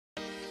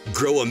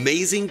Grow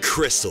amazing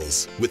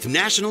crystals with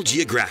National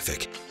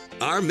Geographic.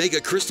 Our Mega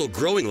Crystal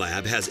Growing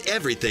Lab has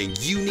everything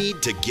you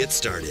need to get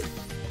started.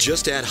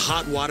 Just add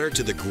hot water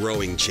to the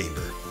growing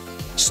chamber.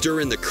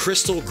 Stir in the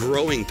crystal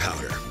growing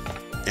powder.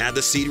 Add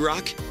the seed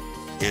rock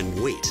and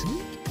wait.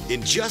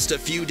 In just a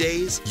few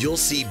days, you'll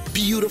see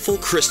beautiful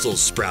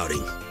crystals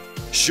sprouting.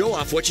 Show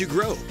off what you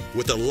grow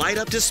with a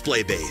light-up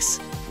display base.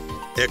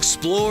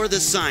 Explore the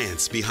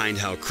science behind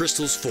how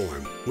crystals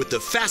form with the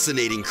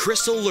fascinating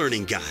Crystal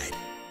Learning Guide.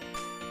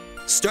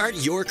 Start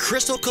your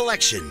crystal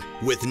collection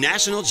with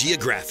National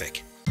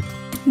Geographic.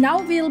 Now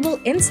available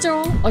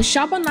in-store or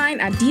shop online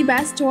at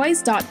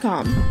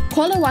dbesttoys.com.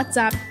 Call or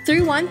WhatsApp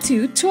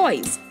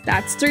 312-TOYS.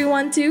 That's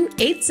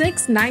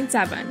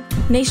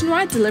 312-8697.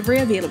 Nationwide delivery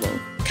available.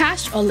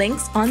 Cash or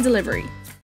links on delivery.